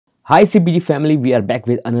Hi CBG family, we are back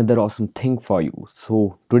with another awesome thing for you.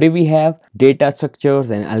 So today we have data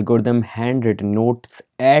structures and algorithm handwritten notes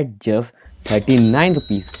at just 39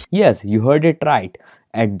 rupees. Yes, you heard it right,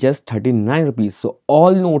 at just 39 rupees. So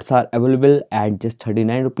all notes are available at just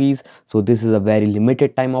 39 rupees. So this is a very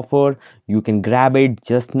limited time offer. You can grab it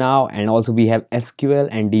just now, and also we have SQL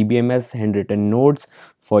and DBMS handwritten notes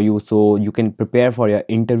for you, so you can prepare for your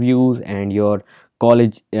interviews and your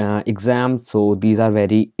college exams. So these are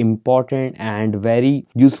very important and very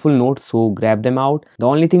useful notes, so grab them out. The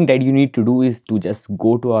only thing that you need to do is to just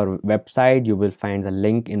go to our website. You will find the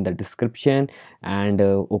link in the description, and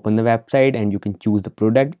open the website, and you can choose the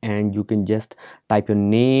product, and you can just type your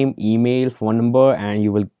name, email, phone number, and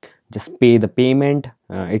you will just pay the payment.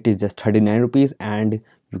 It is just 39 rupees and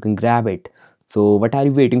you can grab it. So what are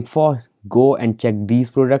you waiting for? Go and check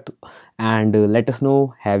these products, and let us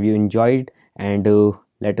know have you enjoyed, and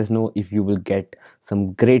let us know if you will get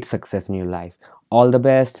some great success in your life. All the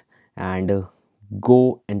best, and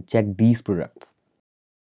go and check these products.